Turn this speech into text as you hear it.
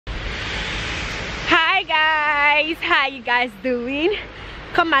guys, how you guys doing?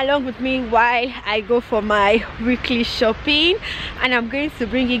 Come along with me while I go for my weekly shopping, and I'm going to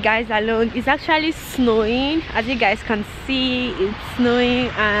bring you guys along. It's actually snowing, as you guys can see. It's snowing,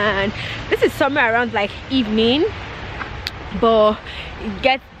 and this is somewhere around like evening, but it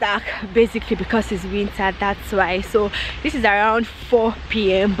gets dark basically because it's winter, that's why. So this is around 4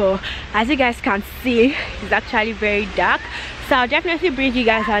 p.m, but as you guys can see, it's actually very dark. So I'll definitely bring you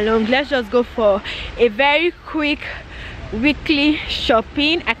guys along. Let's just go for a very quick weekly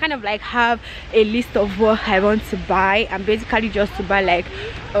shopping. I kind of like have a list of what I want to buy, and basically just to buy like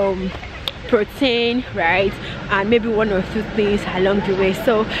protein, right, and maybe one or two things along the way.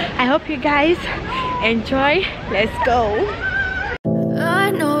 So I hope you guys enjoy. Let's go.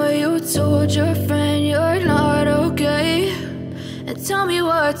 I know you told your friend you're not okay, and tell me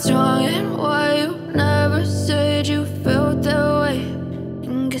what's wrong and why you never said you felt that way.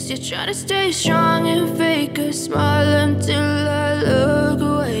 And guess you're trying to stay strong and fake a smile until I look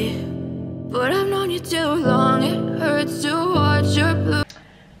away. But I've known you too long, it hurts to watch your blue.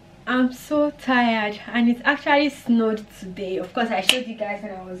 I'm so tired, and it's actually snowed today. Of course, I showed you guys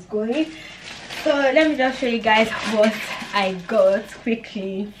when I was going. So let me just show you guys what I got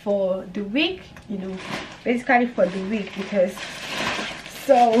quickly for the week, you know, basically for the week. Because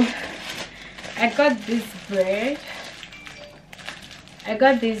so I got this bread.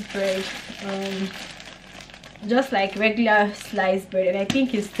 Just like regular sliced bread, and I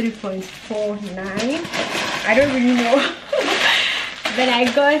think it's 3.49. I don't really know. Then I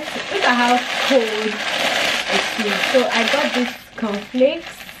got, look at how cold it is. So I got this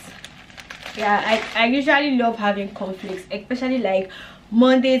cornflakes. Yeah, I usually love having cornflakes, especially like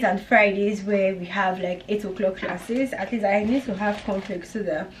Mondays and Fridays where we have like 8 o'clock classes. At least I need to have cornflakes so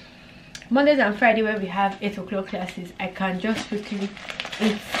that Mondays and Friday where we have 8 o'clock classes, I can just quickly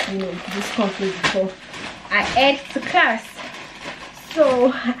eat, you know, this cornflakes before I head to class.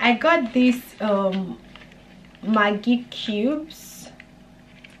 So I got these Maggi cubes.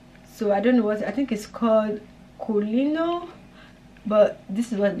 So I don't know what, I think it's called Colino, but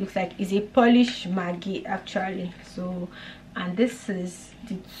this is what it looks like. It's a Polish Maggi actually. So, and this is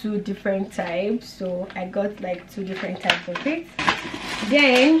the 2 different types. So I got like 2 different types of it.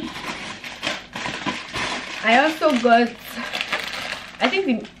 Then I also got, I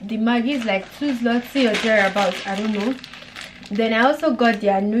think the Maggi is like 2 zloty or thereabouts, I don't know. Then I also got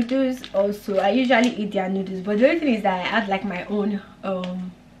their noodles also. I usually eat their noodles, but the only thing is that I add like my own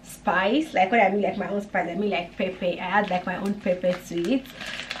spice. Like when I mean like my own spice, I mean like pepper. I add like my own pepper to it.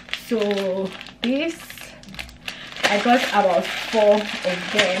 So this, I got about 4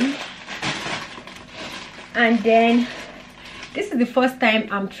 of them. And then this is the first time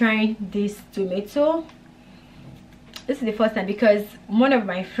I'm trying this tomato. This is the first time because one of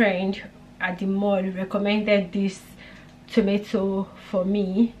my friends at the mall recommended this tomato for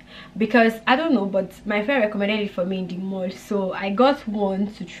me, because I don't know, but my friend recommended it for me in the mall. So I got one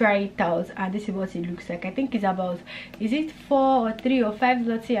to try it out, and this is what it looks like. I think it's about, is it 4 or 3 or 5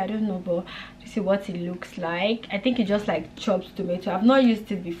 zloty, I don't know, but this is what it looks like. I think it just like chopped tomato. I've not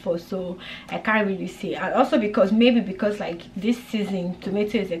used it before, so I can't really see. And also because maybe because like this season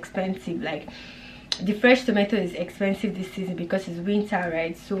tomato is expensive, like the fresh tomato is expensive this season because it's winter,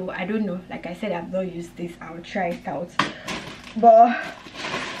 right? So I don't know, like I said, I've not used this. I'll try it out. But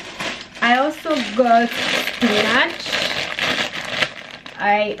I also got spinach.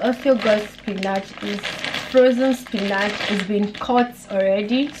 It's frozen spinach. It's been cut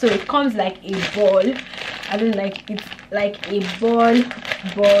already, so it comes like a ball. I don't like, it's like a ball,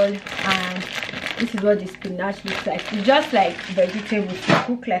 and this is what the spinach looks like. It's just like vegetables, to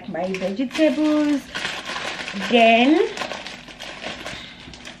cook like my vegetables. Then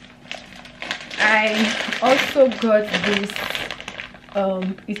I also got this,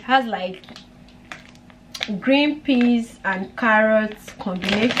 it has like green peas and carrots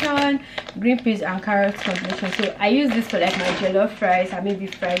combination. So I use this for like my jollof rice and maybe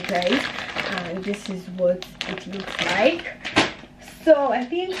fried rice, and this is what it looks like. So I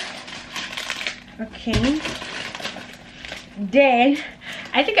think, okay, then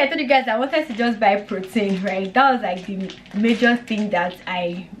I think I told you guys I wanted to just buy protein, right? That was like the major thing that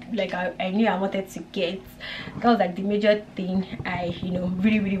I knew I wanted to get. That was like the major thing I, you know,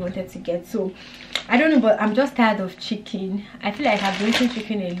 really wanted to get. So I don't know, but I'm just tired of chicken. I feel like I've been eating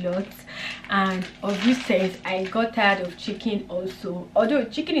chicken a lot, and of recent I got tired of chicken also. Although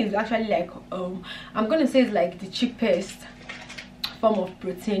chicken is actually like I'm gonna say it's like the cheapest form of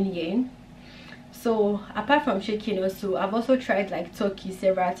protein here. So apart from chicken, also I've also tried like turkey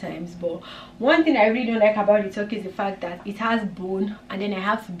several times, but one thing I really don't like about the turkey is the fact that it has bone, and then I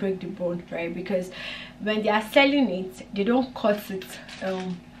have to break the bone, right? Because when they are selling it, they don't cut it,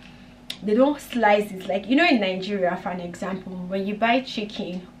 they don't slice it. Like, you know, in Nigeria, for an example, when you buy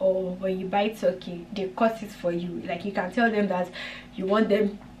chicken or when you buy turkey, they cut it for you. Like, you can tell them that you want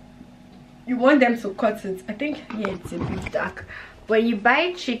them to cut it. I think, yeah, it's a bit dark. When you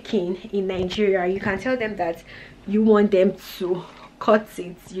buy chicken in Nigeria, you can tell them that you want them to cut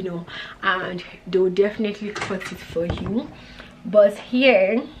it, you know, and they'll definitely cut it for you. But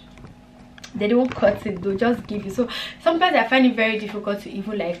here, they don't cut it, they'll just give you. So sometimes I find it very difficult to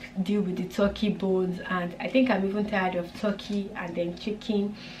even like deal with the turkey bones, and I think I'm even tired of turkey and then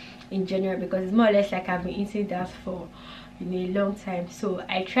chicken in general, because it's more or less like I've been eating that for a long time. So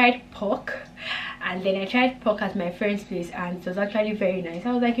I tried pork, and then I tried pork at my friend's place, and it was actually very nice.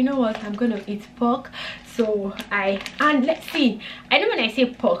 I was like, you know what, I'm gonna eat pork. So and let's see, I know when I say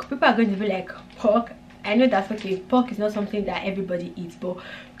pork, people are going to be like, pork? I know that's okay, pork is not something that everybody eats, but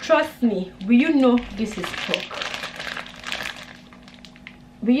trust me, will you know this is pork?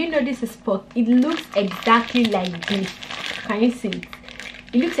 Will you know this is pork? It looks exactly like beef. Can you see it?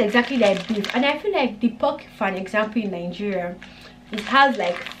 It looks exactly like beef. And I feel like the pork, for an example, in Nigeria, it has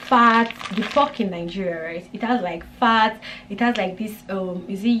like fat. The pork in Nigeria, right, it has like fat, it has like this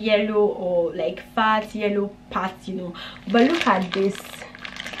is it yellow or like fat yellow parts, you know. But look at this,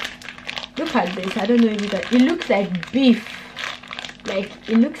 I don't know if you can, it looks like beef. Like,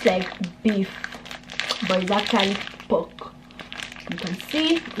 it looks like beef, but it's actually pork. You can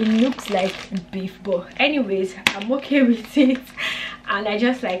see it looks like beef, but anyways, I'm okay with it, and I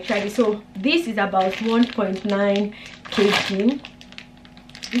just like tried it. So this is about 1.9 kg.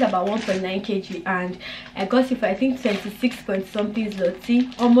 It's about 1.9 kg, and I got it for I think 26 point something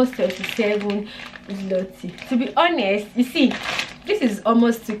zloty, almost 27 zloty. To be honest, you see, this is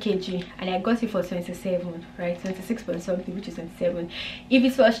almost 2 kg, and I got it for 27, right? 26 point something, which is 27. If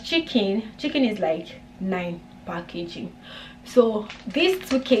it was chicken is like 9 per kg. So this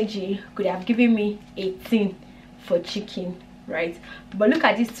 2 kg could have given me 18 for chicken, right? But look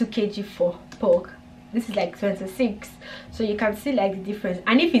at this 2 kg for pork. This is like 26, so you can see like the difference.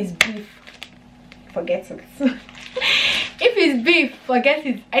 And if it's beef, forget it. If it's beef, forget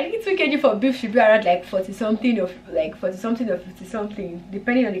it. I think 2 kg for beef should be around like 40 something or like 40 something or 50 something,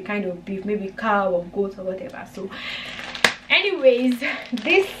 depending on the kind of beef, maybe cow or goat or whatever. So anyways,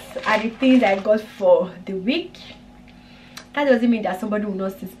 these are the things I got for the week. That doesn't mean that somebody will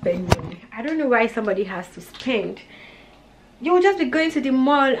not still spend money. I don't know why somebody has to spend. You will just be going to the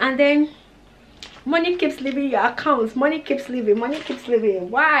mall, and then money keeps leaving your accounts. Money keeps leaving.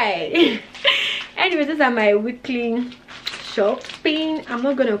 Why? Anyway, these are my weekly shopping. I'm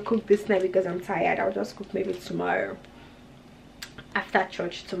not gonna cook this night because I'm tired. I'll just cook maybe tomorrow after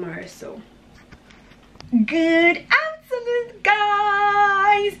church tomorrow. So good afternoon,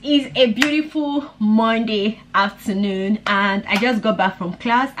 guys. It's a beautiful Monday afternoon, and I just got back from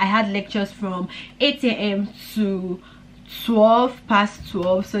class. I had lectures from 8 a.m. to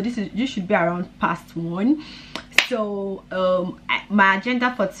 12:12, so this should be around past 1. So my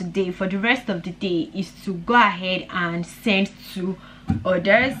agenda for today, for the rest of the day, is to go ahead and send 2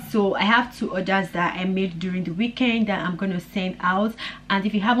 orders. So I have 2 orders that I made during the weekend that I'm going to send out. And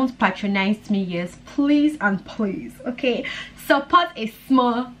if you haven't patronized me yet, please and please, okay, support a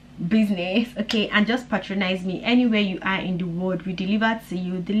small business, okay, and just patronize me anywhere you are in the world. We deliver to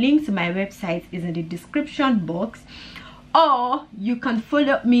you. The link to my website is in the description box, or you can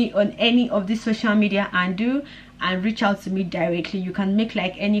follow me on any of the social media and reach out to me directly. You can make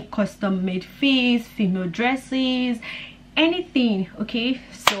like any custom made fees, female dresses, anything, okay?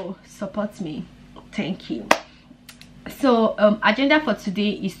 So support me, thank you. So agenda for today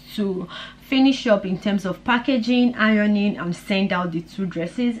is to finish up in terms of packaging, ironing, and send out the 2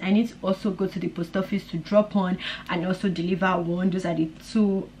 dresses. I need to also go to the post office to drop one and also deliver one. Those are the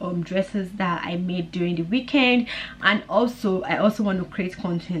 2 dresses that I made during the weekend. And also I also want to create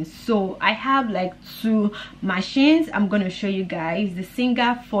content, so I have like 2 machines I'm going to show you guys: the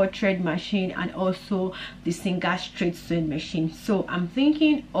Singer 4-thread machine and also the Singer straight sewing machine. So I'm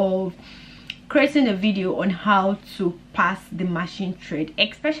thinking of creating a video on how to pass the machine thread,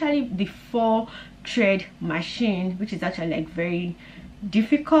 especially the 4-thread machine, which is actually like very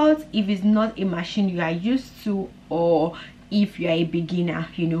difficult if it's not a machine you are used to, or if you are a beginner,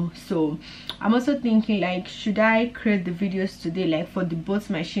 you know. So I'm also thinking like, should I create the videos today like for the both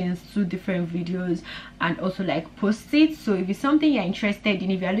machines, 2 different videos, and also like post it. So if it's something you're interested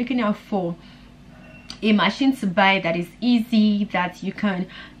in, if you're looking out for a machine to buy that is easy, that you can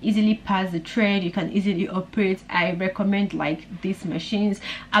easily pass the thread, you can easily operate, I recommend like these machines.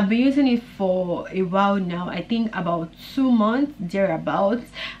 I've been using it for a while now, I think about 2 months thereabouts,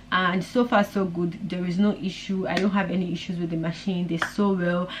 and so far so good. There is no issue. I don't have any issues with the machine. They sew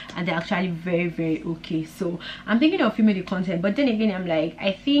well and they're actually very okay. So I'm thinking of filming the content, but then again I'm like,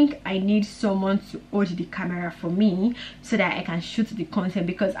 I think I need someone to hold the camera for me so that I can shoot the content,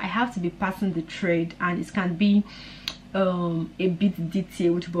 because I have to be passing the thread and it can be a bit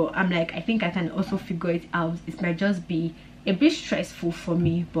detailed. But I'm like, I think I can also figure it out. It might just be a bit stressful for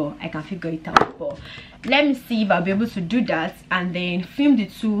me, but I can figure it out. But let me see if I'll be able to do that and then film the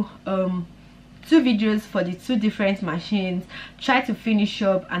two videos for the 2 different machines, try to finish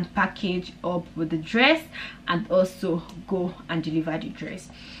up and package up with the dress, and also go and deliver the dress.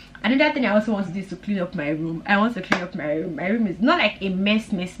 Another thing I also want to do is to clean up my room. I want to clean up my room. My room is not like a mess,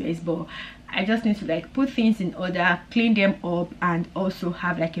 but I just need to like put things in order, clean them up, and also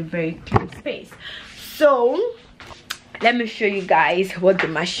have like a very clean space. So let me show you guys what the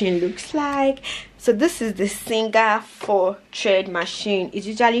machine looks like. So this is the Singer 4 thread machine. It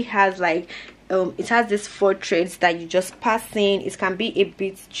usually has like it has these 4 threads that you just pass in. It can be a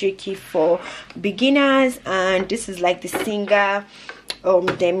bit tricky for beginners, and this is like the Singer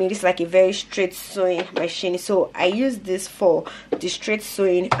this is like a very straight sewing machine. So I use this for the straight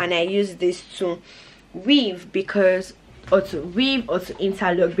sewing, and I use this to weave, because or to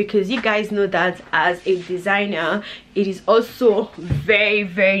interlock, because you guys know that as a designer it is also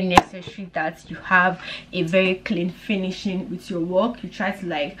very necessary that you have a very clean finishing with your work. You try to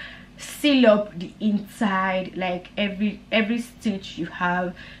like seal up the inside, like every stitch you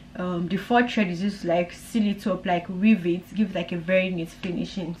have. The 4 thread is just like seal it up, like weave it, give like a very neat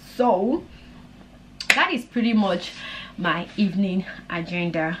finishing. So that is pretty much my evening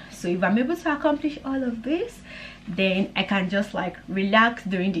agenda. So if I'm able to accomplish all of this, then I can just like relax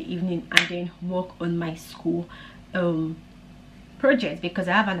during the evening and then work on my school project, because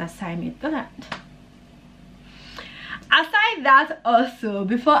I have an assignment. Aside that, also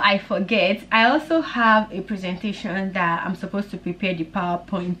before I forget, I also have a presentation that I'm supposed to prepare the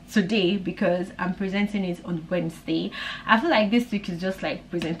PowerPoint today, because I'm presenting it on Wednesday. I feel like this week is just like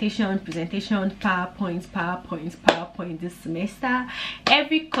presentation, PowerPoint this semester.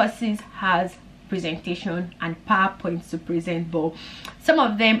 Every courses has presentation and PowerPoint to present, but some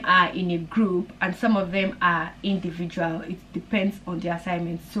of them are in a group and some of them are individual. It depends on the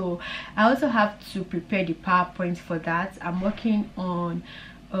assignment. So I also have to prepare the PowerPoint for that. I'm working on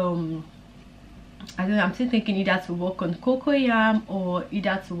I don't know, I'm still thinking either to work on cocoyam or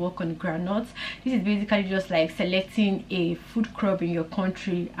either to work on granules. This is basically just like selecting a food crop in your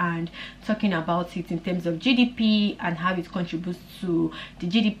country and talking about it in terms of GDP and how it contributes to the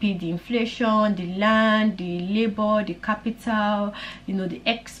GDP, the inflation, the land, the labor, the capital, you know, the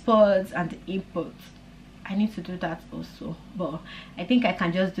exports and the imports. I need to do that also, but I think I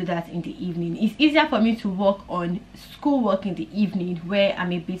can just do that in the evening. It's easier for me to work on schoolwork in the evening where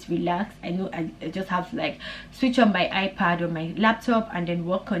I'm a bit relaxed. I know I just have to like switch on my iPad or my laptop and then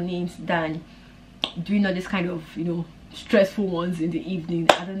work on it than doing all this kind of, you know, stressful ones in the evening.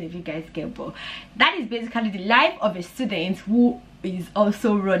 I don't know if you guys get, but that is basically the life of a student who is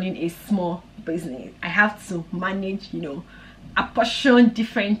also running a small business. I have to manage, you know, apportion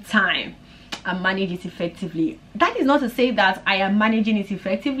different time and manage it effectively. That is not to say that I am managing it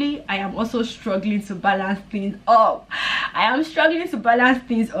effectively. I am also struggling to balance things up. I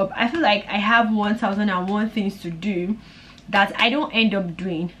feel like I have 1001 things to do that I don't end up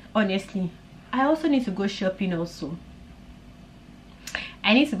doing, honestly. I also need to go shopping also.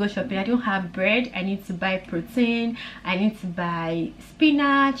 I need to go shopping. I don't have bread. I need to buy protein. I need to buy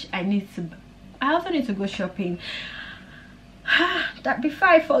spinach. I also need to go shopping. That before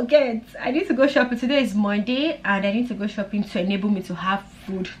I forget, I need to go shopping. Today is Monday and I need to go shopping to enable me to have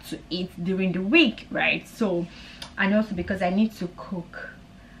food to eat during the week, right? So, and also because I need to cook.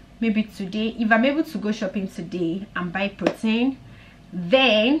 Maybe today, if I'm able to go shopping today and buy protein,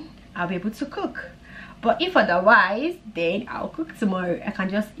 then I'll be able to cook. But if otherwise, then I'll cook tomorrow. I can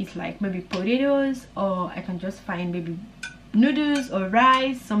just eat like maybe potatoes, or I can just find maybe noodles or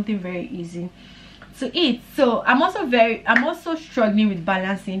rice, something very easy to eat. So I'm also struggling with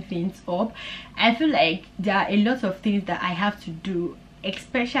balancing things up. I feel like there are a lot of things that I have to do,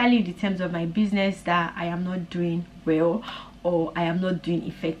 especially in terms of my business, that I am not doing well or I am not doing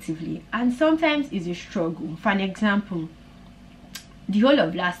effectively, and sometimes it's a struggle. For an example, the whole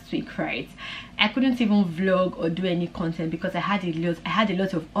of last week, right, I couldn't even vlog or do any content because I had a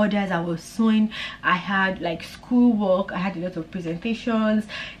lot of orders I was sewing. I had like schoolwork, I had a lot of presentations,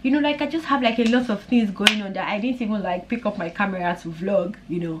 you know, like I just have like a lot of things going on that I didn't even like pick up my camera to vlog,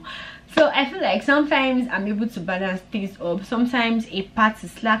 you know. So I feel like sometimes I'm able to balance things up. Sometimes a part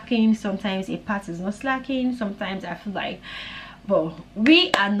is slacking, sometimes a part is not slacking. Sometimes I feel like, well,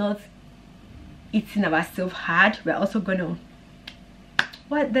 we are not eating ourselves hard. We're also gonna,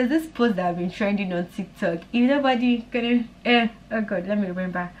 what, there's this post that I've been trending on TikTok. If nobody gonna oh god, let me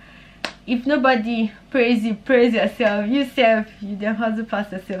remember. If nobody praise you, praise yourself. You then hustle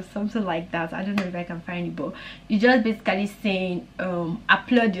past yourself, something like that. I don't know if I can find it, but you just basically saying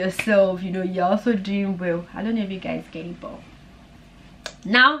applaud yourself, you know, you're also doing well. I don't know if you guys get it, but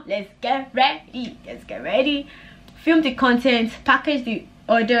now let's get ready. Film the content, package the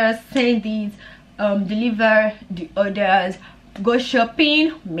orders, send these, deliver the orders, go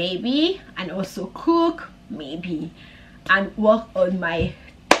shopping maybe, and also cook maybe, and work on my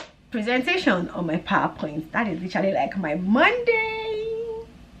presentation on my PowerPoint. That is literally like my Monday.